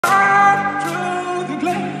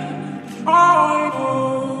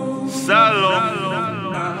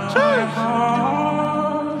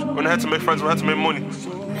make friends, we had to make money.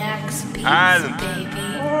 Max Beats, Island. baby.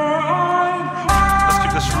 Let's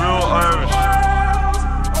keep this real Irish.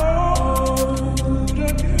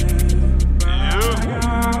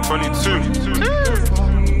 Yeah. 22.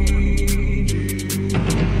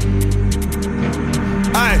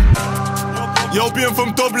 Aye. Yo, being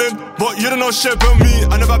from Dublin, but you don't know shit about me.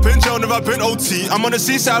 I never been jail, never been OT. I'm on the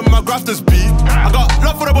seaside with my grafters beat. I got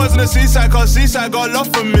love for the boys on the seaside, cause seaside got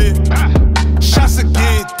love for me. Shots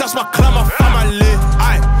again, that's my clan, my family.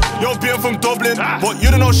 Aye. Yo, being from Dublin, but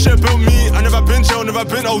you don't know shit about me. I never been jail, never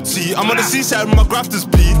been OT. I'm on the seaside with my grafters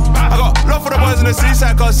beat. I got love for the boys on the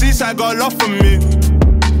seaside, cause seaside got love for me.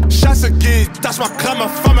 Shots again, that's my clan, my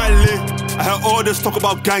family. I heard all this talk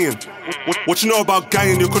about ganging. What you know about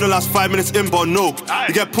ganging? You couldn't last 5 minutes in, but no.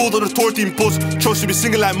 You get pulled on the 14 bus, trust you be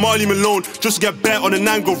singing like Marley Malone, just to get bet on the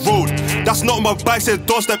Nango road. That's not on my bike, said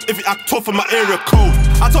doorstep if you act tough in my area code.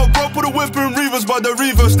 I told bro put a whip in Reavers, but the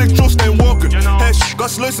Reavers stick just ain't walking. Hey, got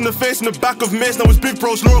slugs in the face in the back of Mace, now it's big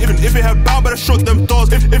bros lurking. If you have bound, better shut them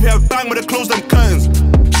doors. If you have bang, better close them curtains.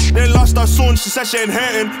 They lost her son, she said she ain't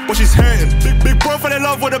hurting, but she's hurting. Big bro fell in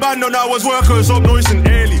love with the band, no, that was workers up noise and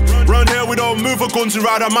early. Round here we don't move for guns, we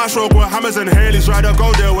ride a mash road with hammers and Harleys. Ride a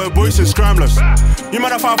go there with boys and scramblers. You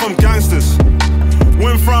might have found from gangsters.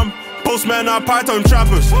 Went from postmen are part-time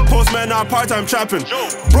trappers. Postmen are part-time trapping.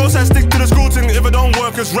 Bro said stick to the school thing, if it don't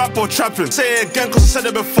work it's rap or trapping. Say it again cause I said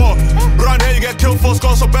it before. Round here you get killed for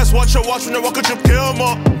score, so best watch your watch when you walk a trip kill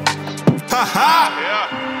more. Haha.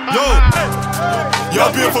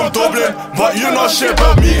 Yo, being from Dublin, but you know shit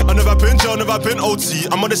about me. I never been jail, never been OT.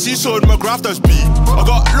 I'm on the seashore with my grafters beat. I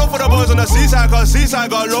got love for the boys on the seaside, cause seaside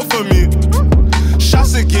got love for me.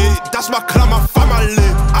 Shots again, that's my clan, my family.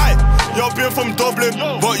 Aye, yo, being from Dublin,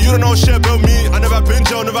 but you don't know shit about me. I never been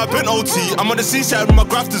jail, never been OT. I'm on the seaside with my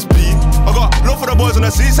grafters beat. I got love for the boys on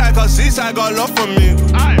the seaside, cause seaside got love for me.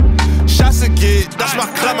 Aye, shots again, that's my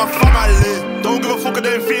clan, my family. Don't give a fuck if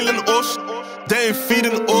they ain't feeling us. They ain't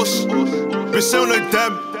feeding us. We sound like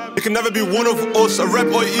them, it can never be one of us. A rep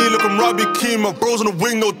OE, look I'm Robbie Keane. My bros on the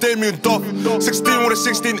wing, no Damien Duff. 16 with a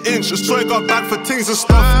 16-inch, just try got back for things and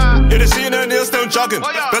stuff. Yeah, they see their nails down jogging.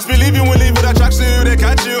 Best believe you won't leave with that tracksuit. They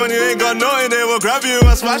catch you and you ain't got nothing, they will grab you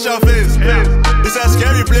and smash your face. It's a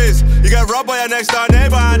scary place. You get robbed by your next door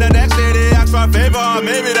neighbor, and the next day they ask for a favor.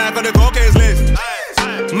 Maybe that got the cocaine's list.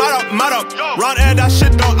 Mad up, round here that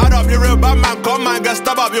shit don't add up. You real bad man, come man, get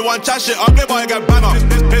stab up. You want chat shit, ugly boy, get bang up.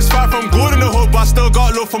 It's far from good in the hood, but I still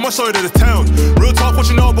got love for my side of the town. Real talk, what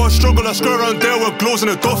you know about struggle, I screw around there with gloves in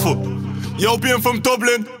a duffel. Yo, being from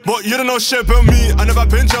Dublin, but you don't know shit about me. I never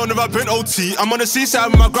been jail, never been OT. I'm on the seaside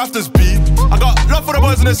with my grafters beat. I got love for the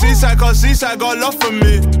boys on the seaside, cause seaside got love for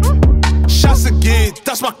me. Shots again,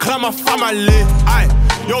 that's my clan, my family. Aye.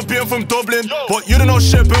 Yo, being from Dublin, but you don't know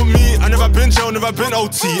shit about me. I never been jail, never been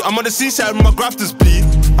OT. I'm on the seaside with my grafters beat.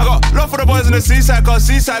 I got love for the boys on the seaside, cause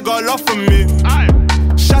seaside got love for me.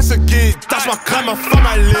 Shots again, that's my clan, my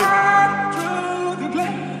family.